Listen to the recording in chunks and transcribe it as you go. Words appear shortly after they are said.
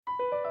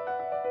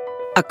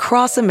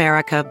Across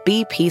America,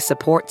 BP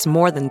supports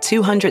more than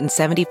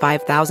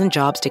 275,000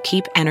 jobs to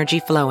keep energy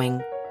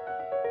flowing.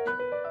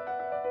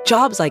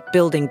 Jobs like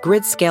building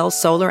grid-scale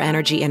solar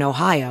energy in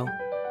Ohio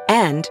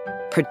and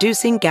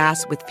producing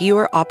gas with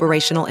fewer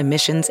operational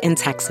emissions in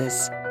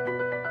Texas.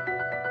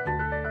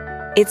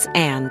 It's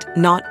and,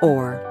 not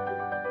or.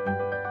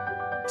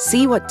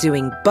 See what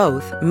doing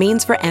both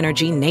means for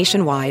energy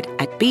nationwide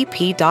at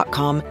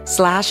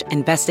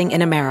bp.com/investing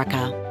in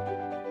America.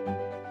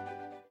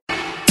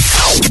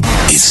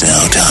 It's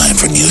now time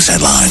for news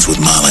headlines with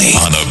Molly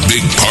on the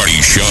Big Party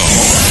Show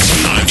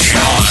on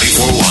Channel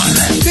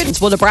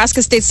 94.1. Well,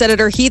 Nebraska State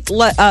Senator Heath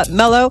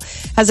Mello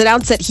has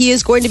announced that he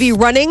is going to be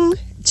running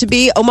to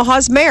be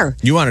Omaha's mayor.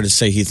 You wanted to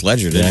say Heath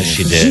Ledger, didn't you?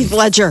 She did. Heath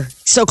Ledger.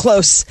 So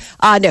close.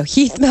 No,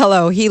 Heath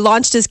Mello. He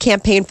launched his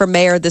campaign for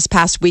mayor this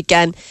past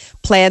weekend.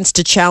 Plans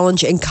to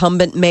challenge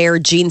incumbent Mayor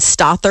Jean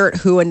Stothert,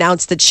 who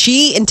announced that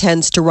she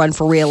intends to run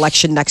for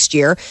re-election next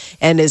year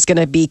and is going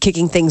to be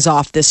kicking things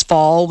off this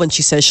fall when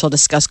she says she'll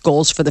discuss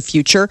goals for the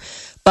future.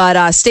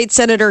 But State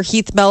Senator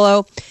Heath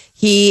Mello,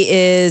 he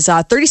is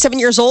 37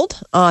 years old,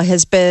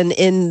 has been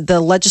in the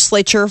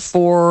legislature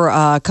for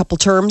a couple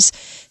terms.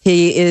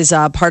 He is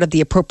part of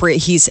the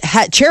he's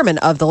chairman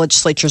of the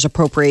legislature's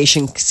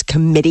appropriations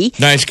committee.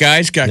 Nice guy.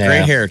 He's got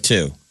great hair,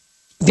 too.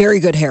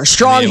 Very good hair.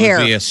 Strong hair. It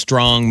would be a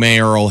strong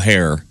mayoral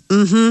hair,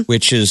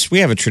 which is, we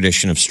have a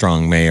tradition of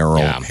strong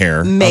mayoral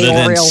hair. Mayoral.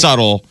 Other than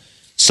subtle.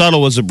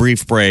 Subtle was a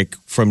brief break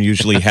from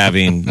usually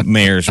having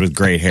mayors with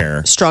great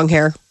hair. Strong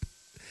hair.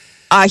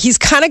 He's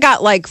kind of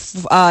got like,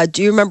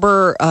 do you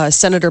remember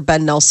Senator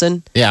Ben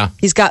Nelson? Yeah.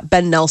 He's got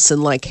Ben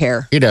Nelson-like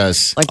hair. He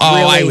does. Like Oh,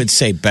 really, I would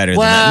say better than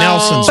that.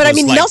 Nelson's but I was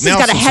mean, like, Nelson's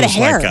got a head of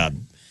hair.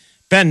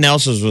 Ben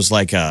Nelson's was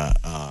like a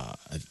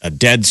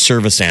dead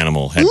service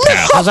animal had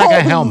passed It was like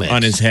a helmet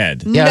on his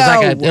head. Yeah, it's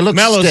like it looks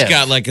Mello's stiff.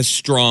 got like a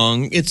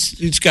strong,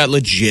 it's got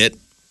legit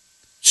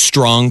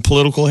strong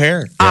political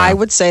hair. I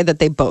would say that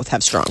they both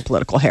have strong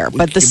political hair.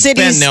 But the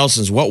city's... Ben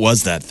Nelson's, what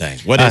was that thing?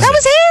 What is That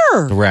was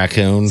hair. The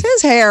raccoon. It's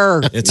his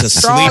hair. It's a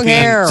strong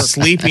hair.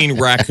 sleeping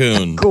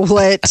raccoon. Cool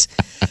it.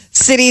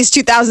 City's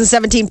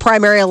 2017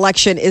 primary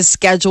election is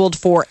scheduled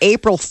for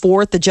April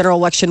 4th. The general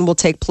election will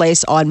take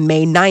place on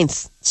May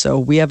 9th. So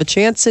we have a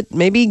chance at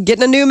maybe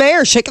getting a new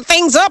mayor, shaking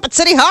things up at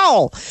City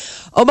Hall.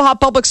 Omaha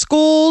Public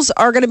Schools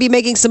are going to be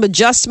making some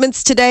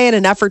adjustments today in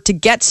an effort to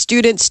get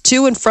students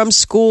to and from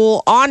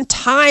school on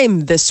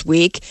time this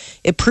week.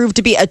 It proved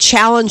to be a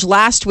challenge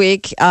last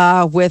week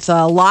with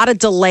a lot of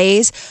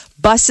delays.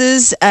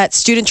 Buses at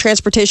Student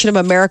Transportation of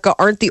America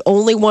aren't the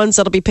only ones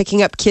that'll be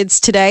picking up kids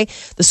today.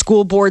 The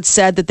school board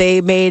said that they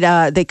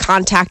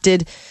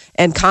contacted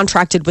and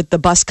contracted with the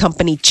bus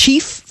company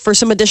Chief for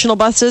some additional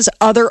buses.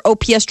 Other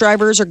OPS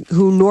drivers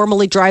who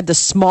normally drive the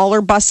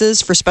smaller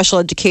buses for special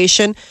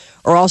education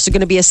are also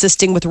going to be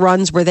assisting with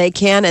runs where they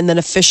can. And then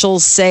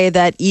officials say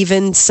that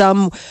even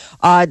some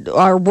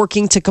are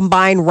working to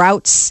combine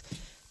routes.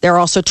 They're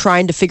also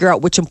trying to figure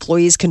out which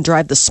employees can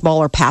drive the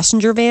smaller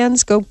passenger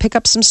vans, go pick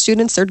up some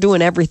students. They're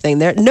doing everything.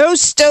 No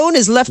stone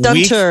is left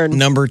unturned. Week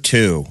number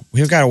 2.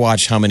 We've got to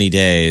watch how many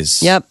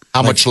days. Yep.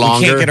 How much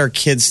longer? We can't get our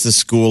kids to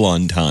school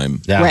on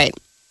time. Yeah. Right.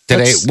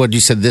 Today, what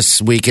you said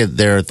this week,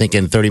 they're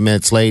thinking 30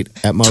 minutes late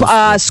at most?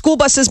 School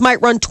buses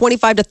might run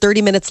 25 to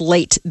 30 minutes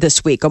late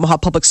this week, Omaha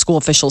Public School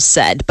officials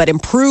said. But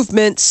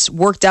improvements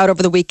worked out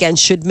over the weekend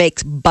should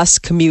make bus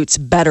commutes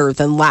better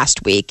than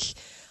last week,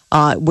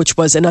 which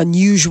was an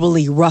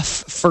unusually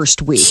rough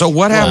first week. So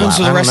what happens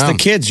to the rest of know. the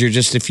kids? You're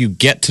just, if you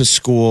get to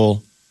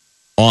school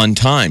on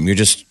time, you're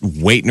just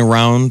waiting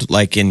around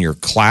like in your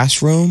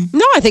classroom?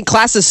 No, I think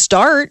classes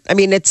start. I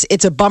mean,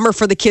 it's a bummer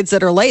for the kids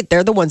that are late.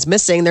 They're the ones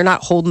missing. They're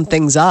not holding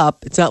things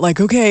up. It's not like,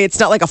 okay, it's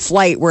not like a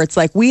flight where it's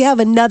like, we have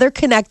another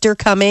connector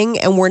coming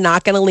and we're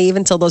not going to leave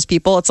until those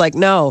people. It's like,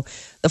 no,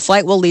 the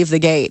flight will leave the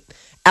gate.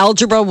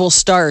 Algebra will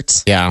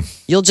start. Yeah.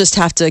 You'll just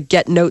have to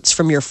get notes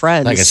from your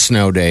friends. Like a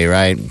snow day,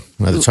 right?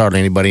 Well, there's hardly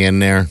anybody in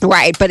there.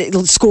 Right, but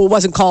school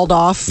wasn't called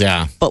off.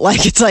 Yeah. But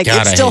like, it's like,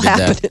 God, it's I still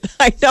hated happening.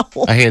 I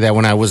know. I hated that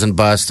when I wasn't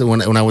bused.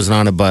 When I wasn't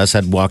on a bus,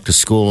 I'd walk to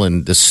school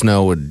and the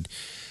snow would,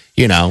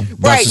 buses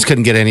Right.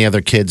 couldn't get any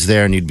other kids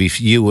there and you'd be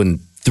you and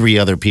 3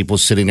 other people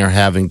sitting there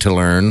having to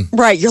learn.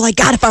 Right. You're like,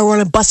 God, if I were on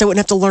a bus, I wouldn't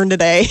have to learn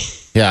today.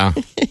 Yeah.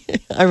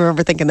 I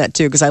remember thinking that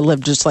too, because I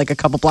lived just like a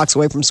couple blocks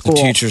away from school.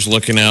 The teacher's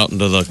looking out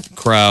into the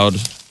crowd.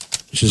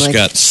 She's Like-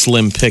 got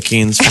slim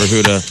pickings for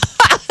who to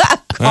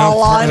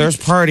Call on. There's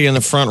party in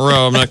the front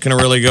row. I'm not going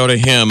to really go to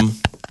him.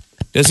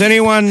 Does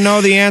anyone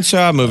know the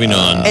answer? Moving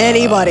on.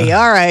 Anybody.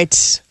 All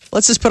right.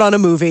 Let's just put on a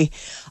movie.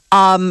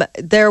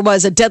 There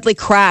was a deadly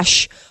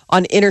crash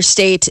on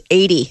Interstate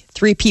 80.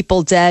 3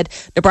 people dead.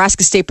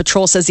 Nebraska State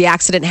Patrol says the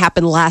accident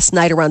happened last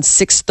night around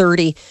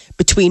 6:30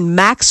 between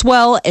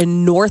Maxwell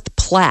and North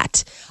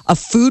Platte. A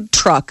food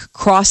truck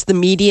crossed the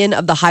median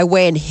of the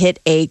highway and hit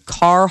a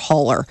car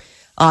hauler.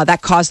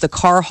 That caused the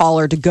car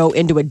hauler to go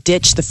into a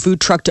ditch, the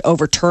food truck to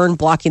overturn,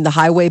 blocking the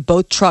highway.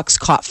 Both trucks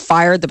caught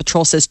fire. The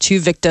patrol says 2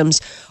 victims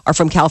are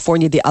from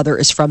California. The other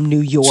is from New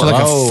York. So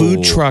like a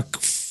food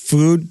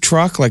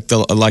truck, like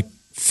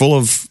full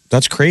of,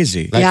 that's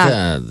crazy. Like,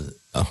 Yeah.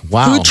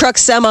 Wow. Food truck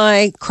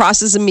semi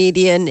crosses a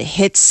median,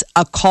 hits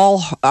a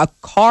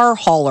car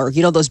hauler.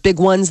 You know, those big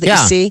ones that you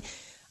see?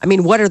 I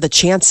mean, what are the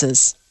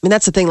chances? I mean,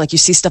 that's the thing. Like, you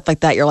see stuff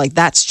like that, you're like,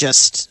 that's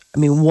just, I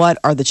mean, what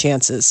are the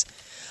chances?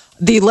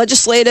 The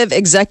Legislative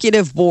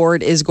Executive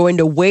Board is going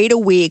to wait a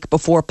week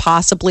before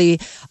possibly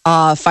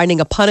finding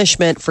a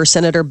punishment for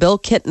Senator Bill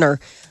Kittner.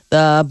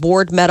 The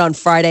board met on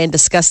Friday and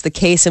discussed the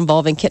case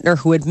involving Kittner,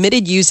 who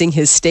admitted using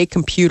his state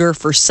computer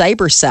for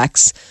cyber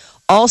sex.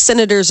 All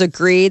senators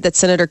agreed that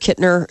Senator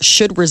Kittner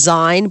should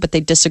resign, but they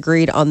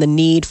disagreed on the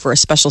need for a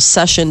special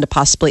session to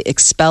possibly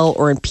expel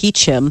or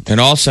impeach him.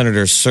 And all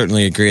senators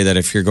certainly agree that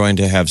if you're going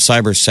to have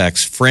cyber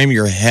sex, frame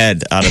your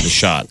head out of the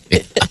shot.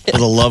 For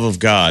the love of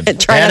God.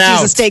 And try not to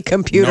use a state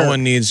computer. No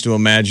one needs to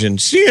imagine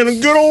seeing a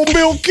good old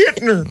Bill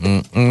Kittner.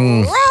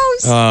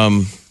 Gross.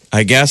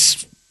 I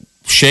guess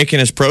shaking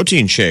his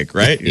protein shake,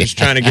 right? You're just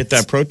trying to get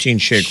that protein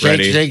shake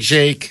ready.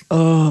 Shake.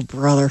 Oh,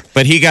 brother.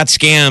 But he got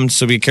scammed,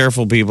 so be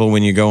careful, people,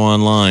 when you go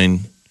online.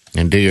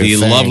 And do your The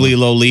thing. lovely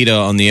Lolita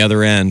on the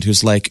other end,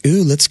 who's like,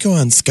 ooh, let's go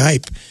on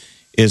Skype,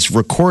 is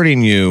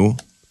recording you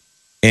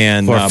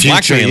and For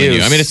future blackmailing you.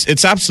 use. I mean,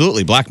 it's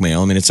absolutely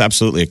blackmail. I mean, it's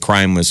absolutely a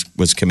crime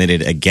was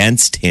committed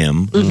against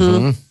him.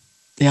 Mm-hmm.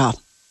 Yeah.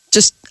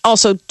 Just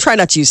also try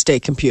not to use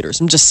state computers.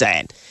 I'm just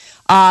saying.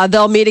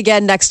 They'll meet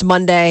again next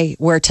Monday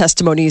where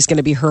testimony is going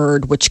to be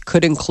heard, which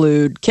could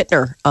include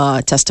Kittner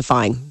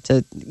testifying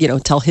to,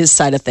 tell his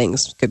side of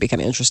things. Could be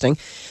kind of interesting.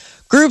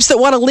 Groups that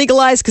want to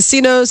legalize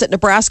casinos at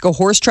Nebraska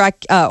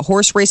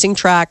horse racing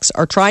tracks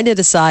are trying to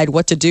decide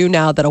what to do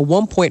now that a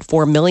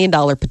 $1.4 million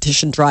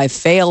petition drive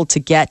failed to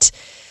get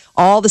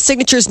all the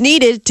signatures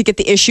needed to get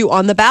the issue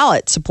on the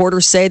ballot.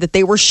 Supporters say that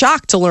they were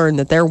shocked to learn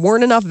that there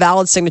weren't enough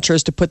valid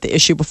signatures to put the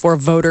issue before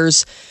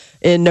voters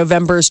in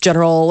November's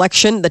general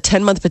election. The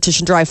 10-month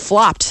petition drive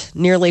flopped.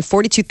 Nearly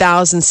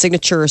 42,000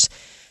 signatures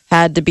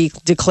had to be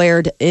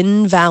declared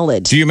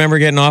invalid. Do you remember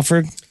getting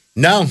offered?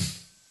 No.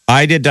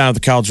 I did down at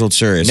the College World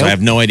Series. Nope. I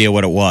have no idea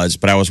what it was,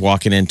 but I was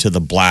walking into the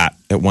Blatt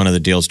at one of the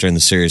deals during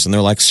the series, and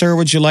they're like, sir,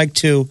 would you like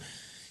to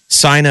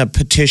sign a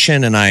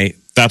petition? And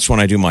that's when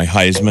I do my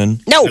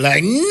Heisman. No.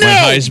 Like, no.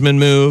 My Heisman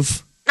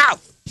move. No.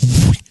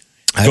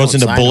 Goes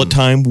into bullet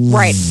time.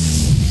 Right.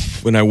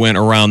 When I went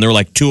around, there were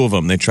like two of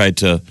them. They tried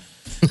to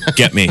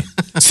get me.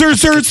 Sir,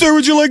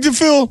 would you like to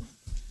fill?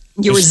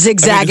 You were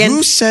zigzagging.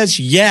 Who says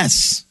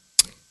yes?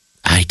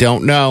 I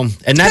don't know.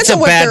 And that's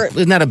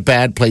isn't that a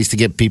bad place to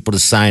get people to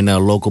sign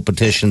local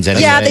petitions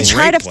anyway? Yeah, they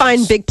try to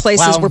find big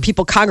places Well- where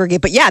people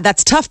congregate. But yeah,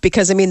 that's tough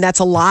because, I mean, that's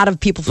a lot of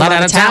people from Lot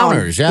out of town.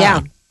 out-of-towners,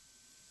 yeah.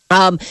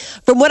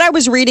 From what I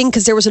was reading,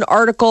 because there was an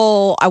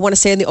article, I want to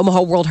say in the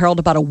Omaha World Herald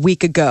about a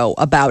week ago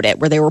about it,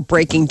 where they were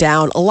breaking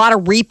down a lot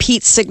of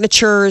repeat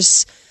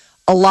signatures,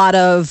 a lot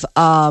of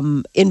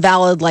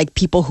invalid, like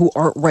people who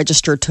aren't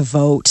registered to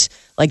vote,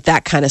 like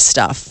that kind of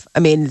stuff. I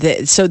mean,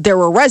 so there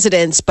were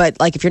residents, but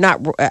like if you're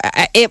not,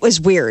 it was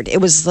weird.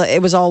 It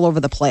was all over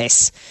the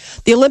place.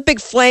 The Olympic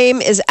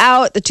flame is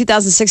out. The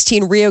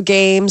 2016 Rio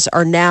Games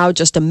are now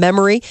just a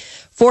memory.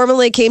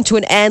 Formally came to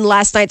an end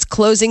last night's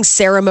closing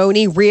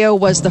ceremony. Rio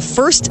was the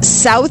first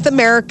South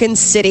American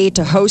city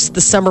to host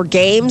the Summer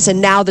Games, and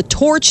now the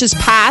torch is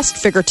passed,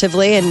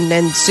 figuratively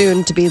and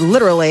soon to be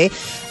literally.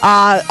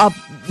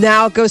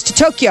 Now it goes to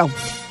Tokyo.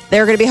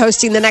 They're going to be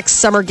hosting the next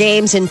Summer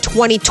Games in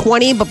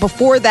 2020. But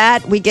before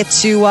that, we get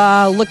to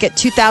look at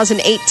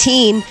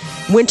 2018.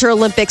 Winter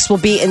Olympics will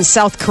be in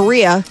South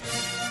Korea,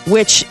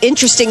 which,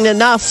 interesting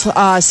enough,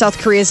 South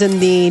Korea is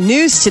in the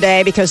news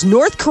today because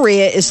North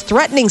Korea is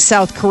threatening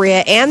South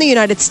Korea and the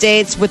United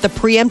States with a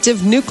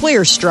preemptive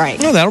nuclear strike.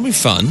 Oh, that'll be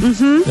fun.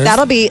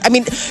 That'll be, I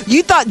mean,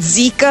 you thought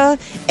Zika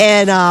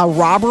and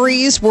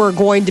robberies were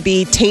going to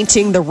be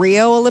tainting the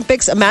Rio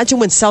Olympics. Imagine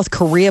when South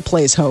Korea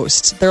plays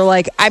host. They're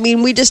like, I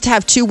mean, we just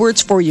have two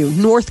words for you,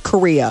 North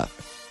Korea.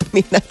 I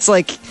mean, that's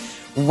like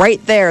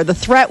right there. The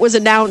threat was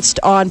announced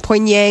on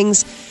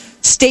Pyongyang's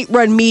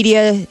state-run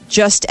media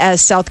just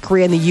as South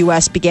Korea and the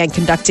U.S. began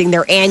conducting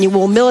their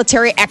annual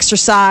military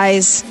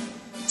exercise.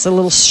 It's a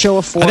little show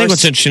of force. I think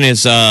what's interesting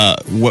is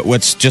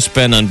what's just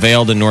been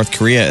unveiled in North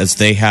Korea is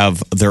they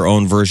have their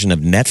own version of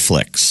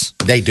Netflix.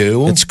 They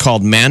do? It's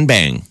called Man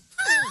Bang.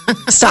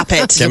 Stop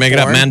it. Can't make it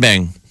up. Man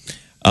Bang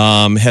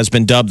has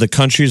been dubbed the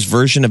country's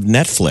version of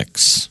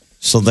Netflix.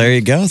 So there you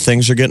go.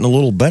 Things are getting a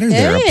little better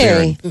there up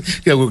there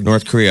in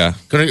North Korea.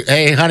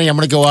 Hey, honey, I'm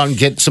going to go out and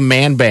get some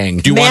man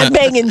bang. Man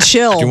bang and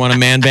chill. Do you want a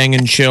man bang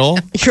and chill?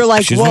 You're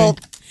like, Excuse well... me?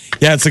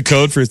 Yeah, it's a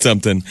code for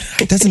something.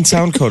 It doesn't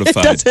sound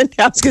codified. It doesn't.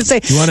 I was going to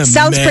say, You want a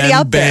sounds man pretty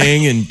out there.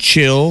 bang and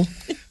chill?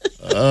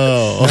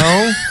 Oh.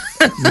 No?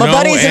 My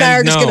buddies and I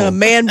are just no. going to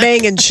man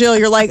bang and chill.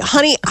 You're like,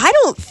 honey, I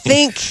don't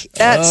think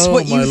that's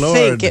what you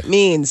think it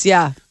means.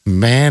 Yeah.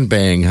 Man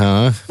bang,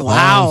 huh?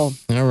 Wow.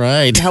 All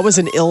right. That was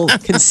an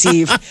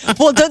ill-conceived.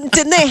 Well, didn't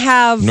they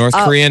have North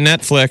Korean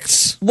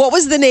Netflix. What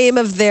was the name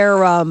of their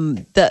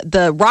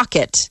the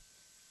rocket?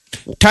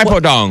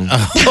 Taipodong.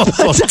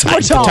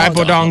 Taipodong.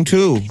 Taipodong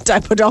 2.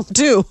 Taipodong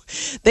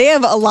 2. They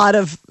have a lot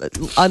of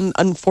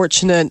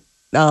unfortunate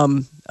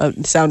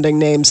sounding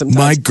name sometimes.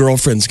 My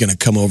girlfriend's going to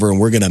come over and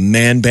we're going to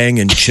man bang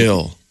and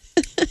chill.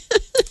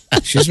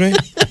 Excuse me?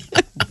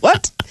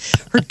 What?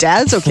 Her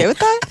dad's okay with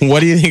that? What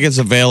do you think is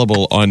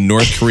available on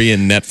North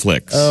Korean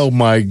Netflix? Oh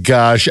my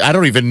gosh, I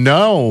don't even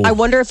know. I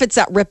wonder if it's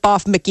that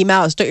rip-off Mickey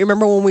Mouse. Don't you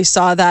remember when we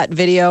saw that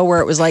video where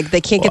it was like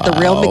they can't get the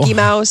real Mickey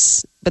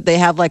Mouse, but they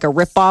have like a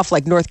rip-off,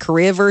 like North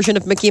Korea version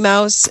of Mickey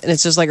Mouse, and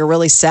it's just like a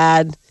really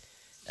sad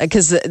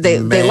because they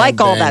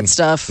like all that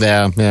stuff.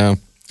 Yeah.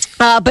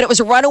 But it was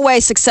a runaway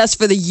success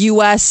for the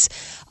U.S.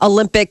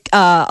 Olympic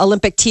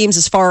teams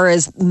as far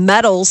as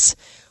medals.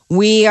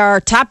 We are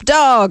top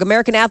dog.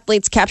 American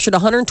athletes captured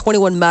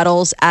 121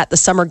 medals at the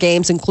Summer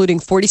Games,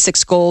 including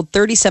 46 gold,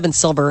 37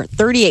 silver,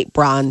 38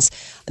 bronze.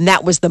 And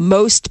that was the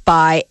most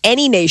by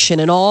any nation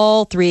in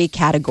all three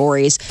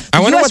categories.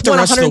 I wonder what the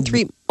rest of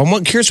the,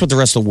 I'm curious what the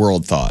rest of the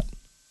world thought.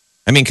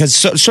 I mean, because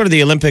sort of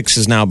the Olympics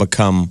has now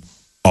become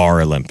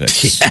our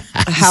Olympics. Yes.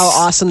 How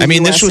awesome the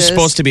US this was is.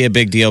 supposed to be a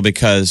big deal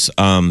because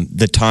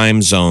the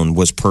time zone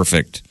was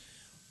perfect.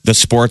 The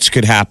sports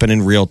could happen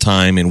in real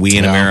time, and we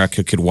in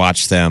America could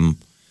watch them.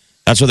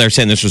 That's what they're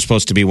saying. This was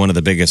supposed to be one of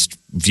the biggest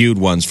viewed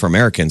ones for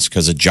Americans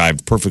because it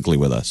jived perfectly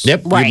with us.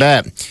 Yep, Right. you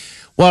bet.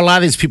 Well, a lot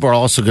of these people are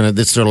also going to,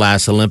 this is their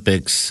last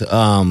Olympics. A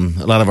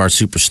lot of our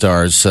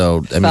superstars.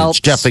 So, I mean,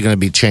 it's definitely going to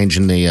be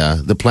changing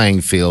the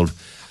playing field.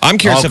 I'm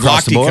curious all if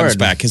across the Lochte comes board.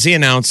 back. Has he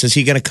announced, is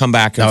he going to come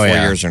back in 4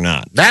 years or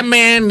not? That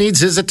man needs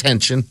his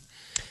attention.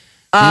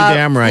 You're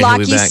damn right. he'll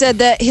be Lochte back. said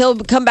that he'll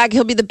come back.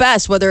 He'll be the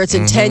best, whether it's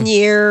in 10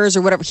 years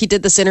or whatever. He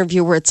did this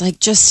interview where it's like,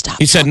 just stop.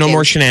 He said no talking.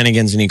 more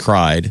shenanigans, and he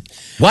cried.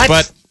 What?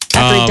 But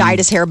After he dyed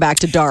his hair back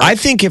to dark. I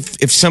think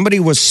if somebody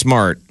was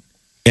smart,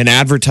 an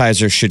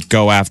advertiser should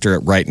go after it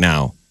right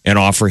now and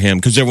offer him,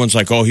 because everyone's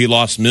like, oh, he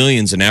lost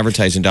millions in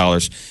advertising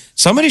dollars.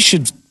 Somebody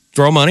should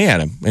throw money at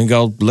him and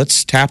go,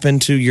 let's tap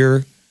into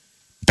your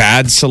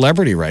bad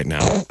celebrity right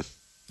now.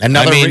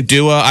 I would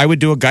do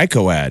a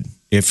Geico ad.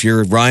 If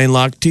you're Ryan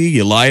Lochte,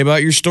 you lie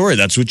about your story.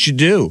 That's what you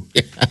do.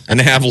 And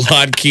have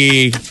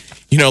Lochte,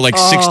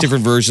 6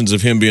 different versions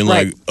of him being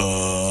Right.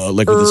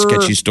 like with a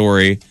sketchy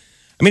story.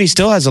 I mean, he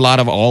still has a lot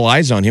of all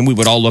eyes on him. We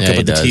would all look up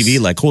at the TV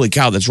like, holy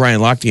cow, that's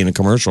Ryan Lochte in a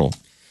commercial.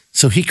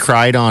 So he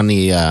cried on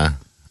the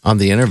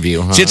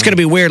interview, huh? See, it's going to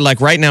be weird. Like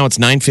right now, it's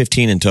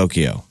 9:15 in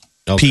Tokyo,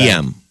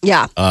 p.m.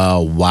 yeah.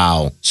 Oh,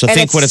 wow. So And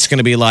think what it's- it's going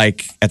to be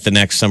like at the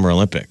next Summer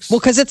Olympics. Well,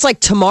 because it's like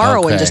tomorrow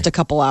in Okay. just a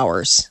couple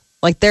hours.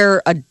 Like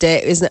they're a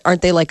day,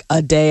 aren't they like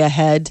a day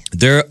ahead?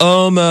 They're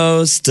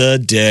almost a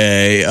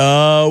day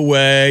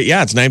away.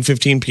 Yeah, it's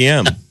 9:15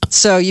 p.m.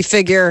 So you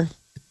figure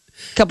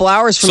a couple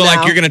hours from So now.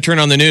 like you're going to turn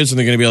on the news and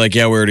they're going to be like,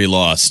 yeah, we already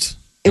lost.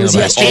 it was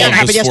like, yesterday. all It of the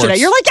happened yesterday.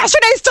 sports. You're like,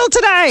 yesterday, still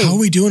today. How are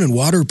we doing in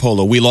water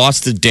polo? We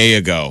lost a day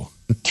ago,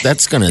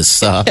 That's going to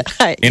suck.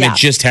 and Yeah. it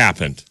just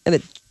happened.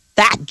 And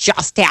that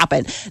just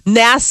happened.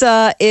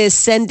 NASA is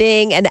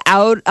sending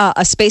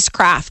a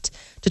spacecraft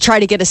to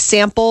try to get a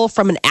sample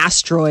from an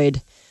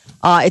asteroid.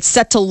 It's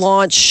set to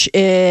launch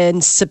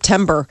in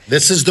September.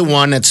 This is the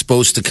one that's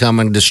supposed to come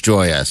and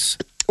destroy us.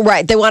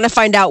 Right. They want to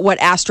find out what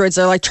asteroids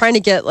they're like trying to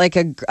get like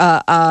a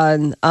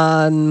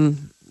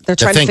they're The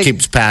trying thing to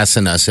keeps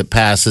passing us. It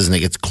passes and it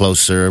gets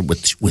closer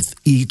with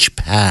each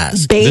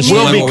pass. Bennu,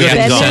 Will be good.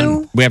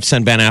 Bennu? We have to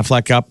send Ben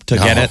Affleck up to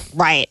get it.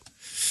 Right.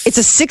 It's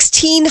a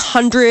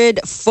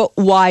 1,600 foot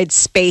wide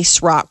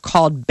space rock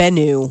called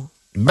Bennu.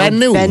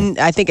 Bennu.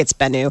 I think it's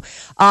Bennu.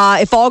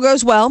 If all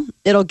goes well,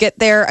 it'll get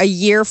there a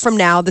year from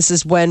now. This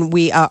is when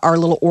we our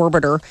little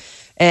orbiter,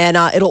 and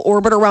it'll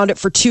orbit around it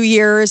for 2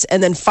 years,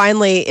 and then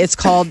finally, it's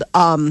called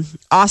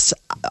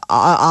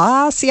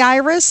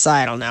Osiris.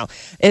 I don't know.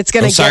 It's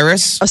going to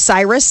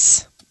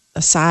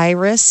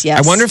Osiris.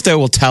 Yes. I wonder if they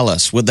will tell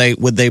us. Would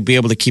they be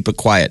able to keep it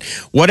quiet?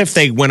 What if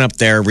they went up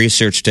there,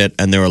 researched it,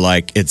 and they were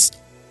like, it's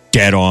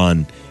dead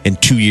on. In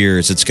 2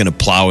 years, it's going to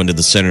plow into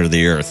the center of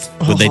the earth.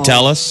 Would they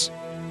tell us?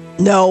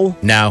 No.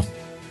 No.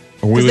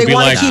 Or we Because would they be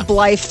want like, to keep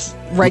life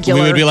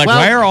regular. we would be like, Well-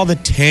 why are all the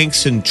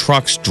tanks and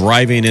trucks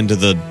driving into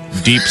the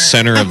deep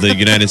center of the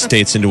United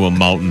States into a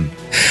mountain?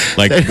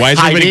 Like, why is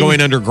everybody Hiding.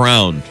 going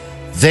underground?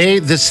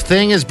 This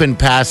thing has been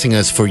passing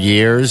us for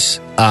years,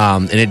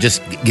 and it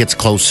just gets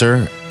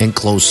closer and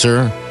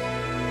closer.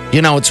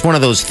 It's one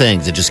of those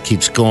things. It just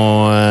keeps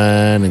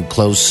going and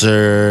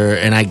closer.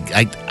 And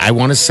I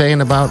want to say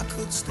in about,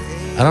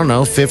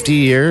 50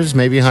 years,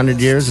 maybe 100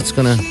 years, it's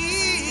going to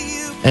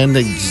end the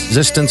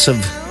existence of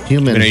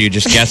human. Are you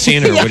just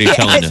guessing, or what are you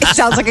telling It us?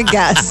 sounds like a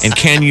guess. And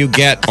can you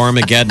get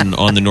Armageddon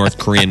on the North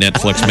Korean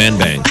Netflix Man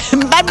Bang?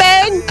 Bang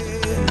bang.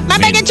 Bang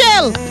bang and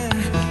chill.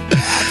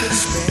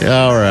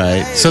 All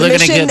right. So they're going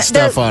to mission- get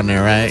stuff on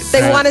there, right?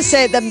 They want to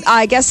say that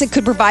I guess it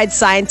could provide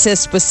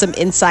scientists with some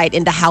insight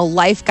into how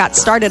life got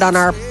started on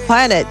our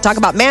planet. Talk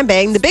about man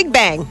bang, the Big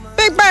Bang.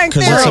 Big Bang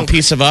Because it's theory. a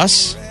piece of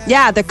us.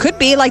 Yeah, there could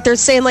be like they're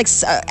saying like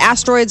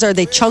asteroids are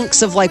they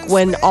chunks of like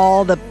when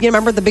all the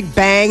remember the Big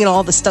Bang and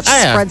all the stuff Oh,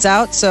 yeah. spreads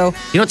out. So You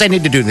know what they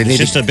need to do? They need It's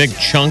just to a big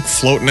chunk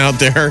floating out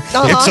there.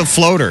 Uh-huh. It's a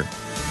floater.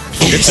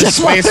 It's a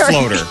space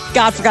floater.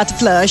 God forgot to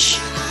flush.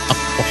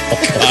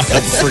 I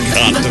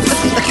forgot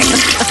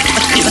to.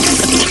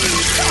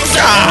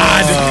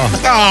 God!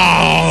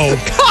 Oh,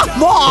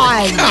 Come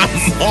on.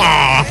 come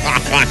on!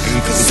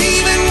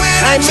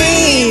 I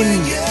mean,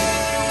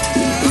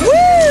 woo.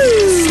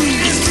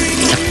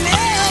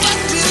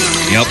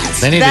 Yep.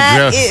 They need That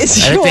to drill.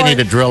 is I think they your- need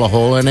to drill a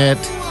hole in it,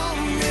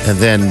 and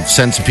then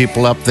send some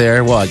people up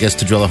there. Well, I guess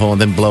to drill a hole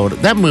and then blow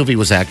it. That movie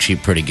was actually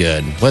pretty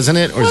good, wasn't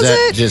it? Or is Was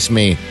that it? just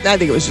me? I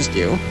think it was just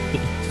you.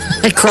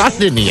 I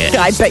cried in the end.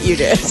 I bet you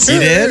did. You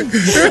did?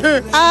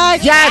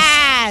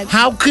 Yes.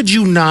 How could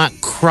you not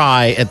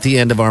cry at the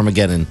end of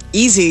Armageddon?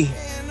 Easy.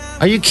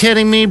 Are you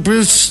kidding me?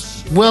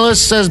 Bruce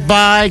Willis says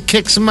bye,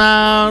 kicks him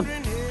out.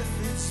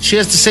 She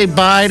has to say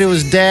bye to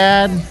his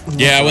dad.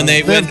 Yeah, when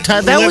they Liv went.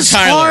 Ty- that Liv was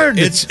Tyler, hard.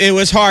 It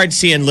was hard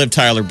seeing Liv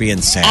Tyler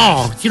being sad.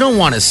 Oh, you don't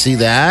want to see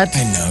that.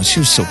 I know, she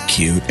was so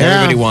cute. Yeah.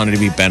 Everybody wanted to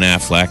be Ben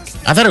Affleck.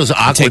 I thought it was Take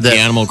awkward the that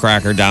animal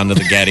cracker down to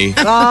the Getty.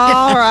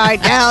 All right,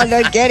 down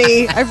to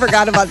Getty. I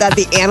forgot about that.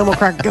 The animal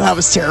cracker. That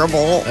was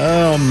terrible.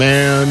 Oh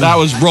man. That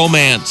was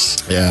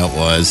romance. Yeah, it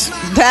was.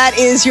 That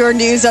is your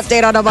news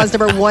update on Omaha's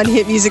number one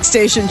hit music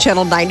station,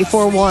 Channel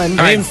 94.1.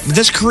 I mean,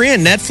 this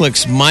Korean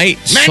Netflix might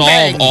solve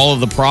bang. all of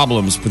the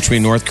problems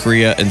between North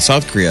Korea and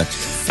South Korea.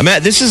 I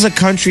mean, this is a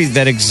country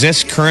that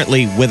exists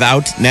currently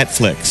without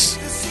Netflix.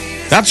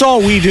 That's all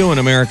we do in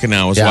America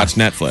now is Yeah. watch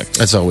Netflix.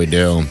 That's all we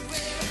do.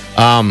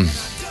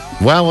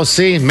 Well, we'll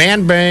see.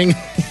 Man bang.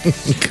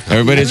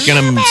 Everybody's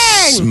gonna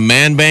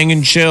man bang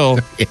and chill.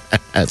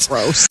 That's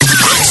Gross.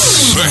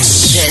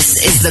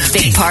 This is the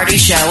Big Party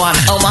Show on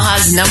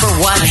Omaha's number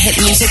one hit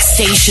music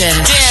station.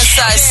 Yes,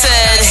 I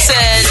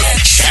said.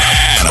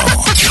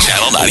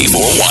 Channel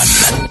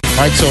 94.1. All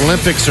right, so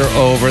Olympics are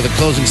over. The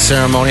closing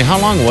ceremony. How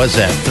long was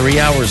that? 3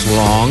 hours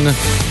long.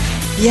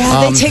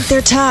 Yeah, they take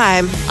their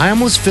time. I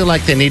almost feel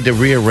like they need to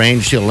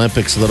rearrange the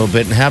Olympics a little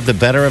bit and have the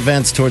better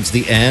events towards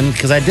the end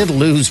because I did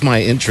lose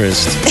my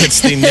interest.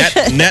 It's the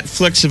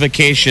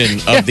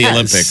Netflixification of the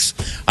Olympics.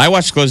 I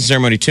watched the closing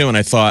ceremony too, and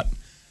I thought,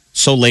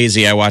 so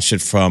lazy. I watched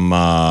it from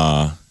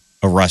a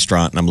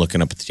restaurant, and I'm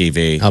looking up at the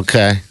TV,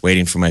 Okay.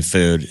 waiting for my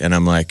food, and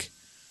I'm like,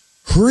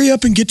 hurry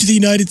up and get to the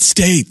United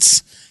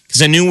States.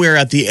 Because I knew we were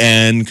at the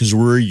end, because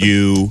we're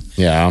you.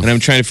 Yeah. And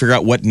I'm trying to figure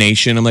out what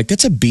nation. I'm like,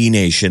 that's a B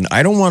nation.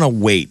 I don't want to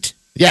wait.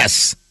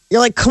 Yes. You're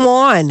like, come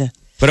on.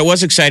 But it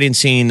was exciting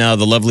seeing the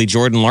lovely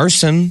Jordan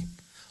Larson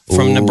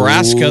from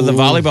Nebraska, the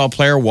volleyball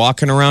player,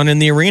 walking around in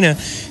the arena.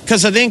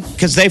 Because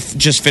they've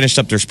just finished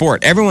up their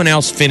sport. Everyone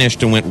else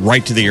finished and went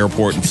right to the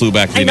airport and flew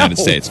back to the United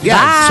States.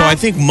 Yeah. So I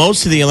think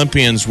most of the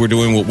Olympians were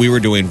doing what we were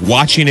doing,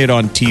 watching it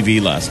on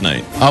TV last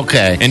night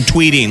Okay. and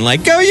tweeting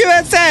like, "Go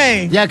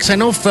USA!" Yeah, because I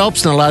know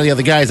Phelps and a lot of the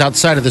other guys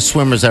outside of the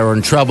swimmers that were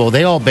in trouble,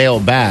 they all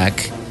bailed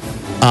back.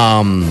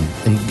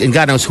 And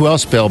God knows who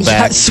else bailed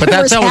Yeah, back. But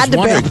that's swimmers I was had to bail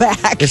wondering.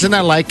 back. Isn't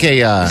that like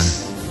a?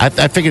 I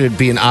figured it'd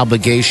be an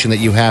obligation that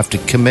you have to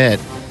commit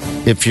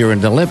if you're in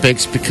the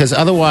Olympics, because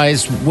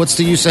otherwise, what's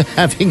the use of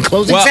having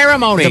closing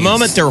ceremonies? The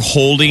moment they're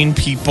holding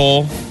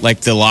people, like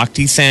the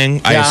Lochte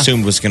thing, I Yeah.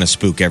 assumed was going to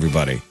spook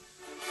everybody.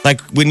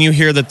 Like when you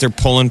hear that they're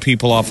pulling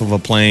people off of a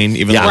plane,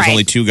 even though there's Right.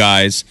 only two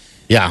guys.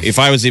 Yeah. If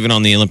I was even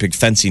on the Olympic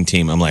fencing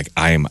team, I'm like,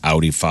 I am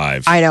outie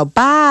 5. I know.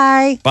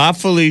 Bye. Bye,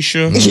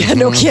 Felicia. Yeah,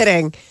 no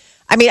kidding.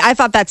 I mean, I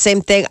thought that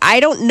same thing. I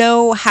don't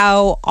know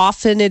how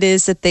often it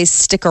is that they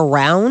stick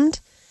around.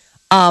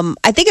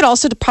 I think it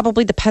also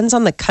probably depends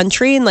on the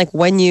country and like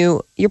when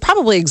you're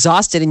probably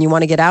exhausted and you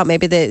want to get out.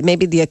 Maybe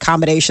the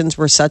accommodations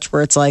were such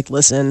where it's like,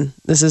 listen,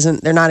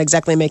 they're not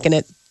exactly making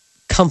it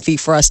comfy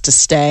for us to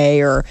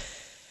stay, or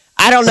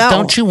I don't know.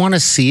 Don't you want to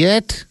see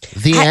it?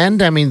 The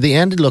end? I mean, the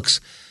end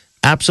looks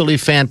absolutely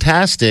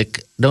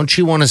fantastic. Don't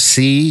you want to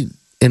see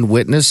and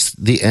witness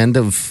the end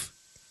of?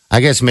 I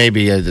guess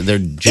maybe they're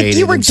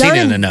jaded were and seen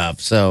done- it enough.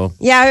 So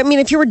Yeah, I mean,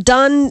 if you were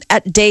done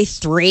at day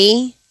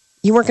 3,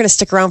 you weren't going to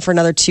stick around for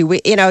another 2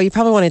 weeks. You know, you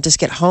probably want to just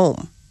get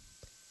home.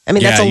 I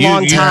mean, that's a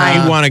long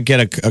time. You want to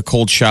get a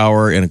cold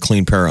shower and a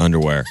clean pair of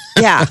underwear.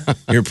 Yeah,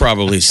 You're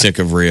probably sick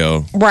of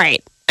Rio.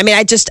 right. I mean,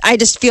 I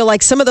just feel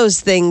like some of those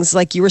things,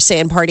 like you were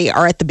saying, Party,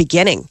 are at the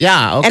beginning.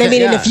 yeah, okay, And I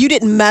mean, and yeah. if you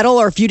didn't medal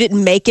or if you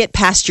didn't make it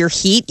past your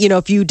heat, you know,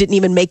 if you didn't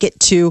even make it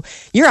to,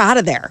 you're out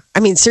of there. I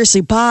mean,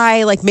 seriously,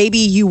 bye. Like maybe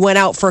you went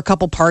out for a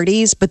couple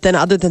parties, but then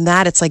other than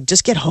that, it's like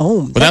just get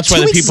home. But that's why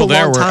 2 the weeks is people a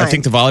there long were, I time.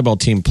 think the volleyball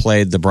team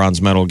played the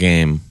bronze medal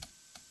game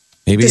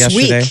maybe this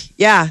yesterday. week.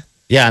 Yeah,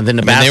 yeah, and then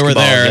the I mean, they basketball were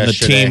there, and the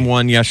yesterday. team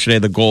won yesterday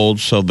the gold,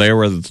 so they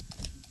were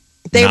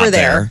they not were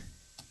there.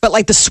 But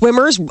like the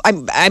swimmers,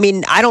 I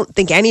mean, I don't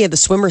think any of the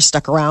swimmers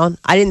stuck around.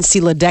 I didn't see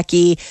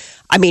Ledecky.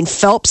 I mean,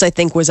 Phelps, I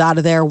think, was out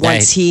of there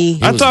once he.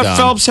 I was thought gone.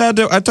 Phelps had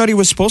to. I thought he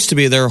was supposed to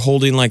be there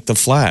holding like the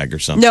flag or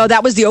something. No,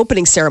 that was the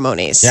opening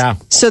ceremonies. Yeah.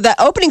 So the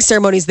opening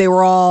ceremonies, they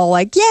were all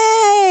like,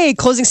 "Yay!"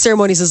 Closing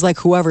ceremonies is like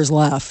whoever's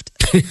left.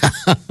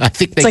 I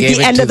think they It's like gave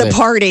the it end to of the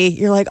party.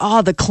 You're like,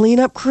 oh, the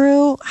cleanup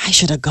crew. I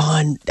should have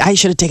gone. I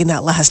should have taken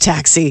that last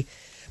taxi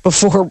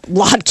before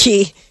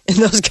Lotke and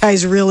those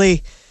guys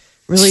really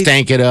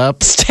stank it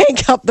up.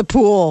 stank up the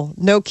pool.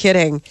 No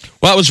kidding.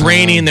 Well, it was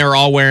raining. They were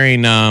all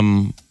wearing,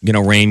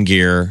 rain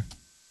gear.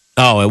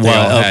 Oh, it was. They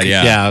all had, Okay,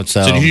 yeah.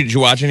 So, Did you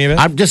watch any of it?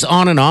 I'm just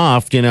on and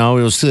off. It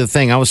was the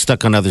thing. I was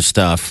stuck on other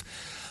stuff.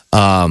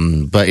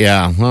 But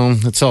yeah, well,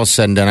 it's all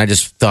said and done. I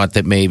just thought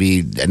that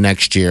maybe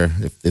next year,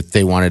 if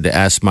they wanted to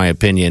ask my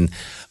opinion,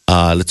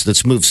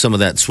 let's move some of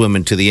that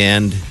swimming to the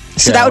end.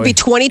 So that would be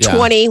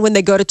 2020 when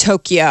they go to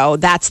Tokyo.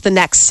 That's the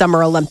next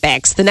Summer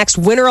Olympics. The next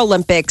Winter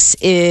Olympics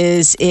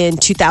is in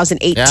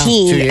 2018, Yeah,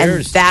 2 and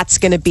years. that's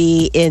going to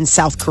be in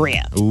South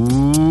Korea.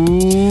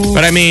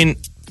 But I mean,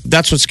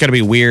 that's what's going to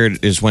be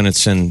weird is when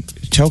it's in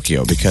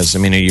Tokyo because, I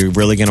mean, are you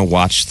really going to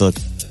watch the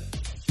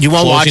You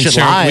won't watch closing it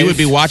ceremony? live. We would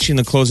be watching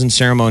the closing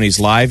ceremonies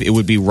live. It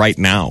would be right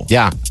now.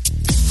 Yeah.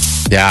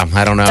 Yeah,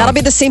 I don't know. That'll be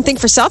the same thing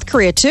for South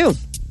Korea, too.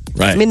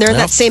 Right. I mean, they're in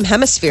Yep. that same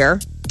hemisphere.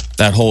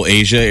 that whole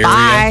Asia area.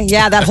 Bye.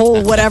 Yeah, that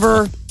whole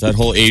whatever. That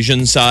whole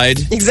Asian side.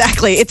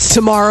 Exactly. It's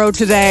tomorrow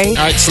today. All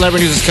right,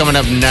 celebrity news is coming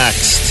up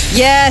next.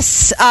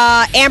 Yes,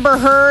 Amber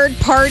Heard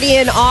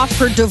partying off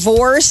her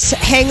divorce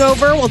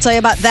hangover. We'll tell you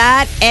about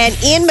that. And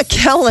Ian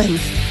McKellen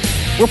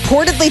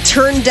reportedly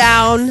turned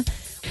down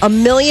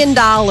 $1 million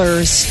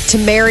to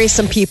marry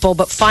some people,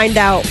 but find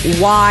out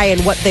why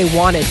and what they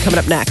wanted. Coming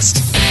up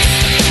next.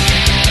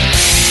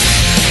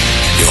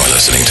 You're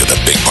listening to The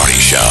Big Party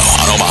Show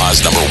on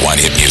Omaha's #1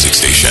 hit music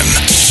station.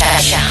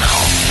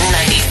 Channel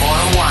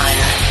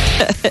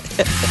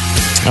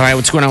 94.1. All right,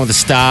 what's going on with the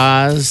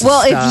stars?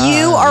 Well, if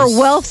you are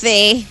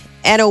wealthy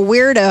and a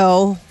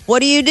weirdo, what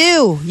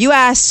do? You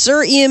ask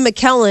Sir Ian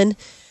McKellen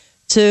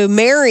to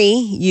marry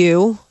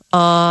you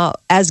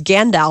as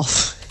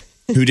Gandalf.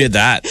 Who did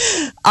that?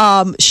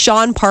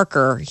 Sean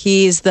Parker.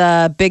 He's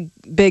the big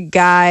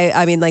guy.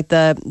 I mean, like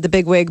the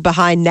big wig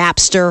behind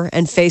Napster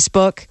and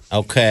Facebook.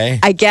 Okay.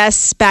 I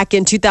guess back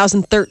in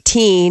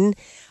 2013,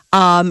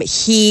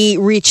 he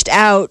reached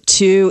out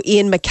to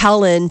Ian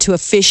McKellen to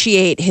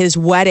officiate his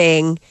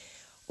wedding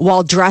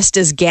while dressed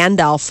as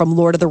Gandalf from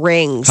Lord of the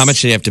Rings. How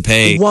much did he have to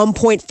pay?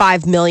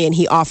 $1.5 million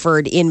he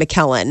offered Ian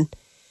McKellen.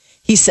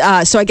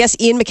 So I guess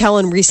Ian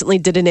McKellen recently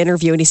did an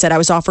interview and he said, I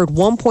was offered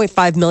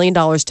 $1.5 million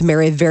to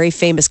marry a very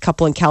famous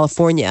couple in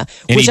California.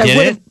 And which he I did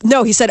would it? have,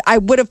 no, he said, I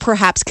would have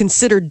perhaps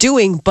considered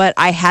doing, but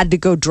I had to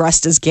go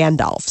dressed as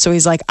Gandalf. So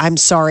he's like, I'm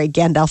sorry,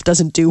 Gandalf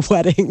doesn't do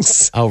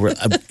weddings. Oh,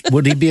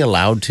 would he be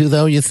allowed to,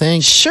 though, you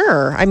think?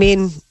 Sure. I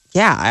mean,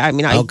 yeah. I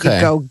mean, I could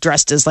Okay. go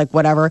dressed as like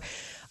whatever.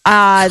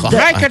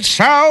 Make it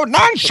so,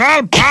 none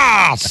shall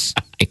pass.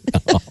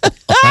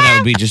 That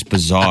would be just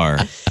bizarre.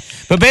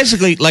 But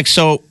basically, like,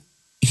 so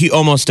he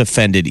almost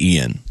offended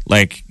Ian.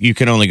 Like, you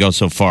can only go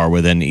so far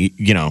within,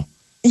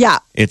 Yeah.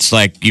 it's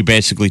like you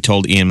basically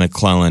told Ian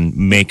McKellen,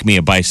 make me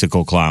a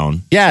bicycle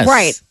clown. Yes.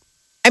 Right.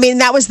 I mean,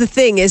 that was the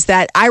thing is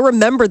that I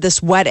remember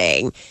this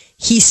wedding.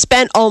 He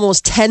spent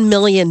almost $10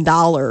 million.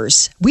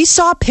 We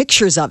saw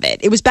pictures of it.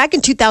 It was back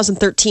in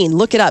 2013.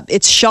 Look it up.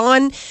 It's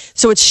Sean.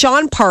 So it's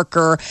Sean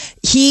Parker.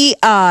 He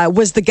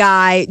was the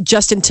guy.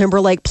 Justin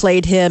Timberlake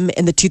played him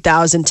in the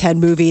 2010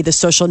 movie, The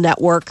Social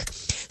Network.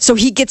 So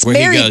he gets Where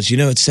married. he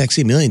goes, it's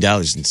sexy. $1 million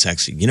isn't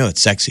sexy.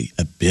 It's sexy.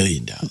 $1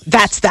 billion.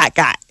 That's that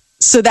guy.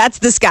 So that's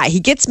this guy. He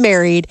gets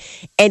married,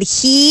 and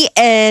he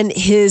and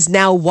his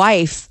now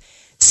wife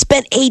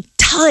spent a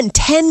ton,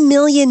 $10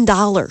 million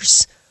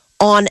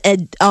on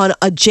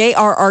a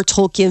J.R.R.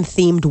 Tolkien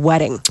themed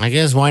wedding. I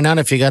guess why not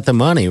if you got the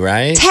money,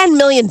 right? $10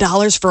 million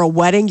for a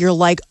wedding. You're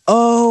like,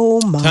 oh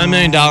my. $10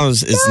 million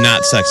is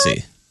not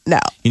sexy. No.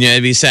 You know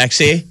it'd be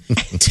sexy?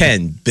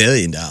 $10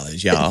 billion,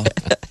 y'all.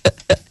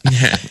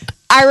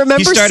 I remember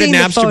He started seeing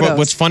Napster. the photos. But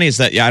what's funny is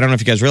that, I don't know if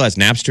you guys realize,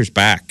 Napster's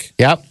back.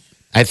 Yep.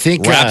 I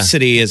think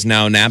Rhapsody is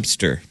now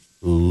Napster.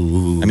 I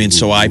mean,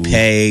 so I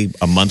pay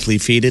a monthly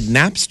fee to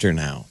Napster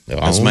now.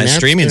 That's Oh, my Napster.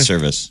 streaming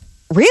service.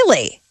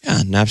 Really? Yeah,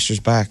 Napster's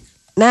back.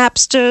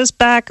 Napster's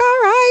back. All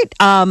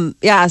right.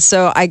 Yeah,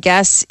 so I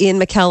guess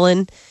Ian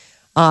McKellen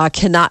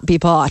cannot be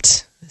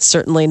bought.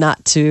 Certainly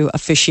not to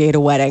officiate a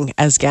wedding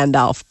as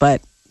Gandalf,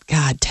 but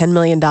God, $10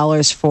 million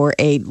for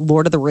a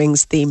Lord of the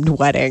Rings themed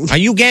wedding. Are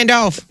you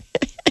Gandalf?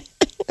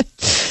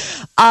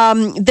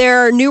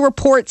 There are new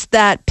reports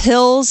that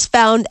pills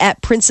found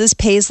at Princess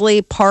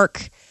Paisley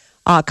Park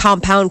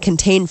compound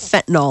contain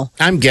fentanyl.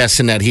 I'm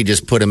guessing that he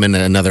just put him in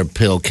another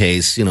pill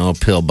case, a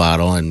pill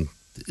bottle, and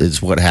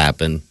is what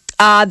happened.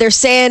 They're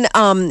saying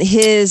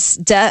his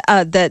that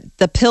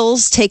the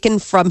pills taken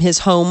from his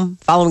home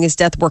following his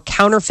death were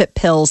counterfeit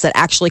pills that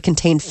actually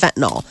contained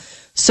fentanyl.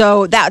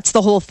 So that's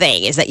the whole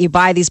thing, is that you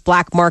buy these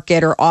black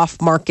market or off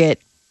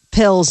market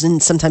pills,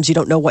 and sometimes you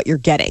don't know what you're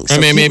getting. So I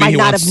mean, he maybe might he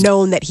not wants- have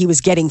known that he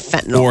was getting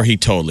fentanyl. Or he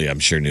totally, I'm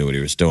sure, knew what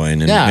he was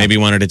doing. And Yeah. maybe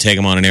wanted to take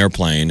him on an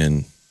airplane.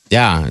 And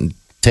Yeah, and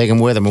take him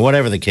with him, or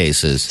whatever the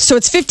case is. So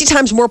it's 50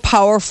 times more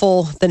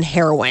powerful than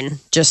heroin,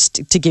 just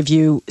to give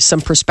you some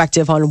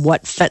perspective on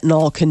what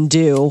fentanyl can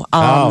do.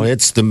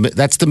 That's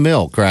the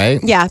milk,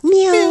 right? Yeah.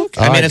 Meow.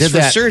 I mean, it's did for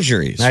that.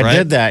 surgeries, I right?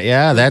 did that.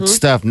 Yeah, that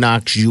stuff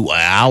knocks you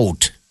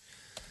out.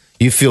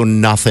 You feel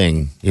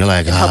nothing. You're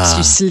like, Helps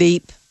you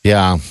sleep.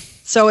 yeah.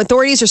 So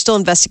authorities are still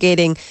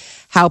investigating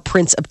how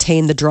Prince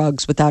obtained the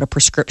drugs without a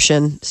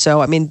prescription. So,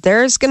 I mean,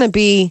 there's going to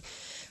be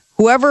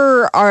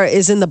whoever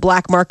is in the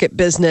black market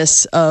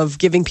business of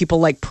giving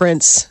people like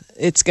Prince,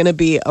 it's going to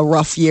be a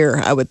rough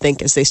year, I would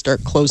think, as they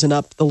start closing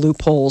up the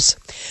loopholes.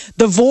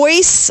 The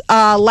Voice,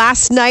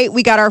 last night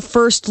we got our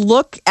first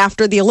look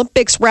after the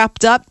Olympics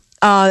wrapped up,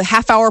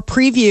 half-hour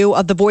preview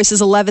of The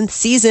Voice's 11th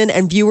season,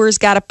 and viewers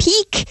got a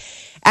peek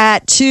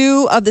at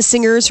two of the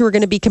singers who are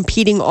going to be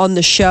competing on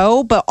the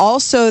show, but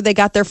also they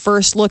got their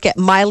first look at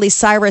Miley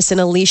Cyrus and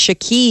Alicia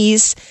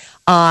Keys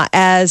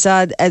as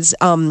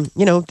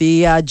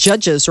the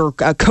judges or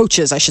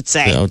coaches, I should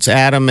say. So it's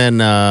Adam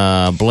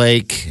and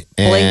Blake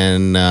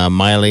and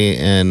Miley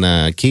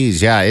and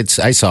Keys. Yeah,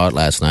 I saw it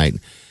last night.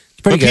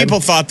 It's pretty But good. people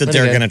thought that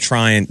they're going to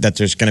try and that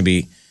there's going to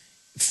be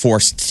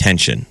forced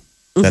tension,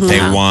 that they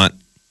want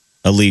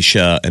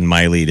Alicia and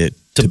Miley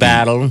to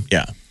battle.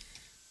 Yeah.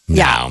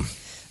 No.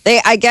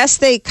 I guess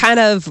they kind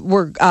of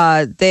were.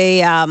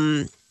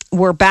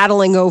 Were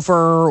battling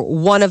over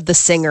one of the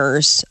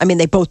singers. I mean,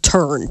 they both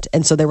turned,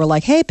 and so they were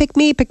like, "Hey, pick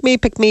me, pick me,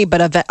 pick me."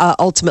 But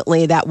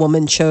ultimately, that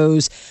woman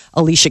chose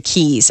Alicia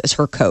Keys as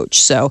her coach.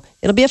 So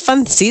it'll be a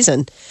fun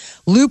season.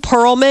 Lou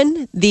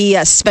Pearlman,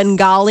 the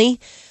Svengali,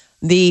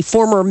 the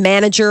former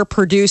manager,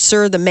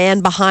 producer, the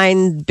man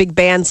behind big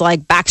bands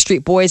like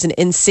Backstreet Boys and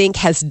NSYNC,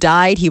 has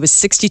died. He was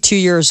 62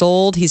 years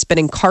old. He's been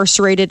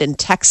incarcerated in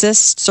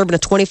Texas, serving a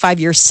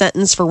 25-year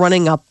sentence for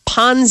running a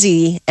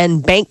Ponzi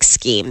and bank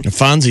scheme. A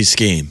Fonzie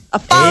scheme. A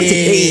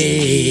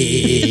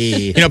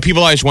Fonzie.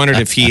 People always wondered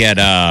if he had,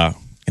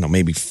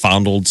 maybe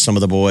fondled some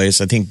of the boys.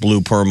 I think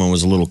Blue Pearlman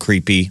was a little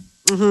creepy.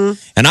 Mm-hmm.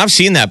 And I've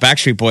seen that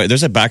Backstreet Boy.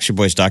 There's a Backstreet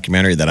Boys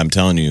documentary that I'm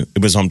telling you.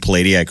 It was on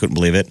Palladia. I couldn't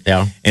believe it.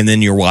 Yeah. And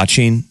then you're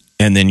watching,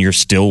 and then you're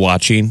still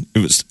watching.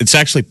 It's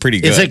actually pretty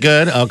good. Is it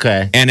good?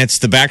 Okay. And it's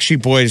the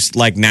Backstreet Boys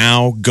like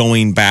now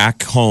going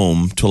back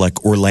home to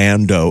like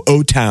Orlando,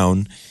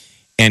 O-Town,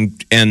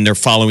 and they're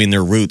following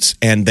their roots.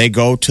 And they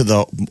go to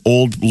the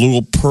old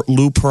Lou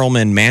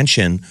Pearlman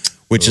mansion,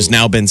 which has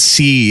now been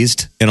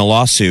seized in a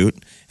lawsuit,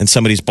 and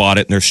somebody's bought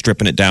it and they're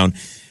stripping it down.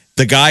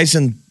 The guys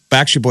in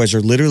Backstreet Boys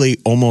are literally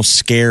almost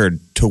scared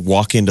to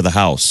walk into the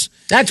house.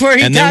 That's where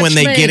he And then when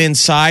touched they me. get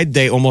inside,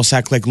 they almost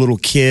act like little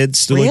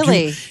kids. They're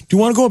Really? like, do you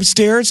want to go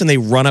upstairs? And they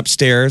run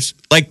upstairs.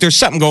 Like there's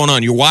something going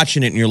on. You're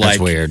watching it and you're That's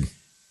like, weird.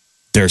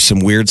 there's some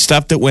weird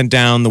stuff that went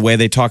down. The way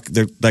they talk,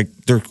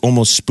 they're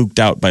almost spooked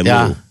out by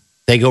Yeah. Lou.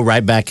 They go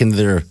right back into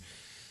their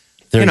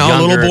Little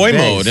younger boy days.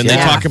 mode. And Yeah.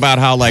 they talk about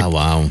how like Oh,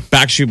 wow.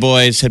 Backstreet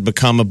Boys had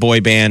become a boy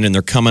band and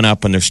they're coming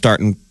up and they're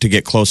starting to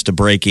get close to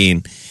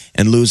breaking.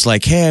 And Lou's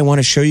like, hey, I want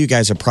to show you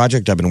guys a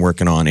project I've been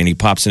working on. And he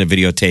pops in a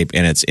videotape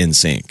and it's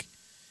NSYNC.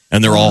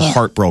 And they're all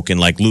heartbroken.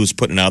 Like Lou's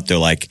putting it out there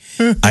like,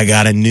 I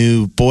got a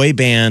new boy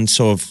band.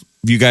 So if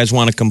you guys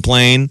want to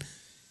complain,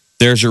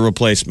 there's your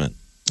replacement.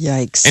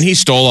 Yikes. And he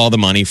stole all the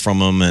money from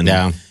them.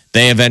 And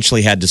they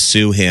eventually had to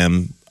sue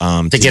him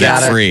to get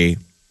out of it. free.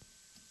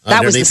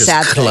 That was the Underneath his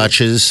sad thing.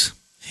 clutches.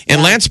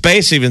 And Lance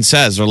Bass even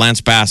says, or Lance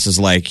Bass is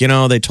like,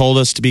 they told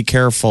us to be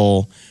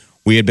careful.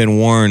 We had been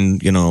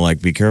warned,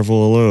 like, be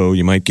careful, Lou.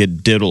 You might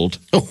get diddled.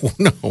 Oh,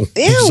 no.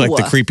 He's like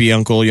the creepy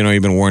uncle,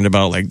 you've been warned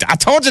about. Like, I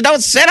told you,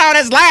 don't sit on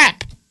his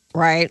lap.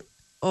 Right.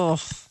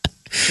 Oh,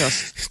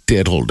 just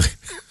Diddled.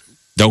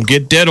 Don't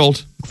get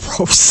diddled.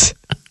 gross.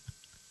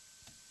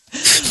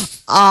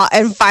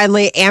 And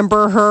finally,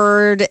 Amber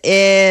Heard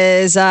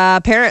is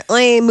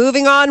apparently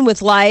moving on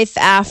with life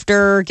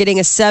after getting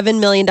a $7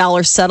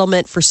 million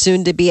settlement for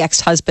soon-to-be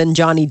ex-husband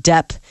Johnny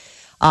Depp.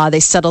 They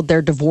settled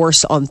their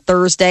divorce on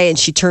Thursday, and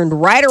she turned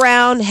right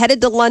around,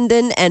 headed to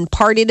London, and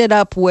partied it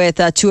up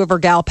with two of her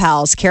gal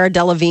pals, Cara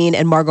Delevingne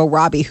and Margot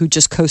Robbie, who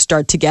just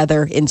co-starred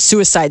together in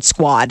Suicide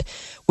Squad,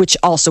 which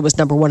also was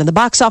number one in the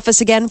box office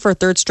again for a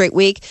third straight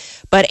week.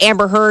 But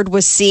Amber Heard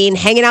was seen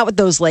hanging out with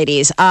those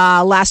ladies.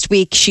 Last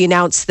week, she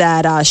announced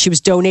that she was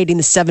donating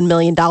the $7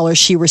 million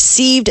she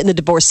received in the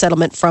divorce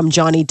settlement from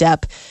Johnny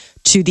Depp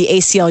to the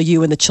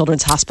ACLU and the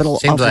Children's Hospital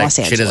Seems of like Los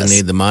Angeles. she doesn't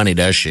need the money,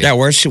 does she? Yeah,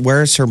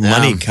 where's her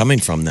money coming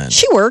from then?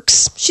 She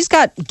works. She's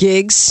got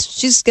gigs.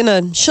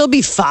 She'll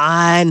be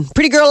fine.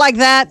 Pretty girl like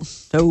that.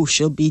 Oh,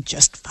 she'll be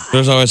just fine.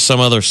 There's always some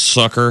other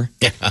sucker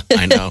Yeah,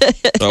 I know.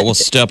 that will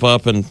step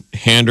up and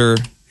hand her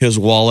his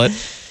wallet.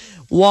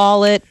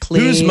 Wallet,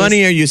 please. Whose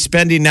money are you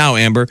spending now,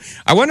 Amber?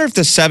 I wonder if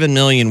the $7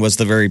 million was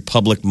the very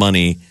public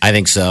money I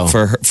think so.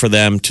 for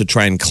them to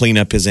try and clean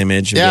up his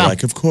image and Yeah. be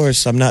like, of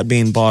course, I'm not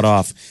being bought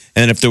off.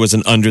 And if there was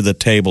an under the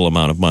table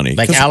amount of money,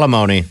 Like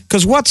alimony.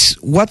 because what's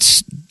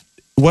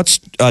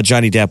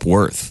Johnny Depp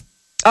worth?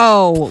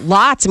 Oh,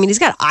 lots. I mean, he's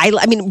got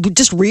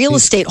just real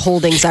estate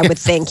holdings. I would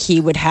think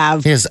he would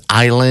have. He has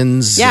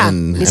islands. Yeah,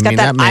 and, he's I got mean,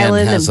 that man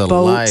island has and a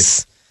boats.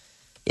 life.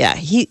 Yeah,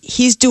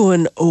 he's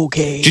doing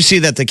okay. Did you see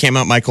that they came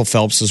out? Michael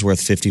Phelps is worth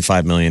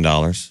 $55 million.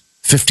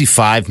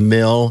 55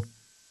 mil.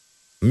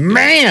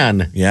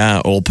 Man.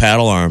 Yeah, old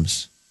paddle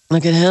arms.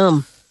 Look at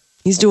him.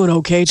 He's doing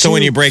okay too. So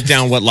when you break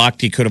down what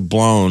Lochte could have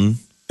blown,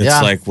 it's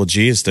Yeah. like, well,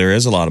 geez, there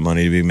is a lot of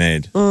money to be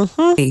made.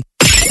 The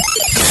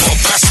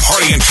best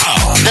party in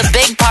town The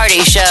Big Party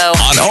Show.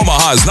 on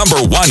Omaha's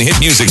 #1 hit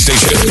music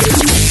station.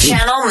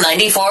 Channel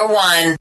 94.1.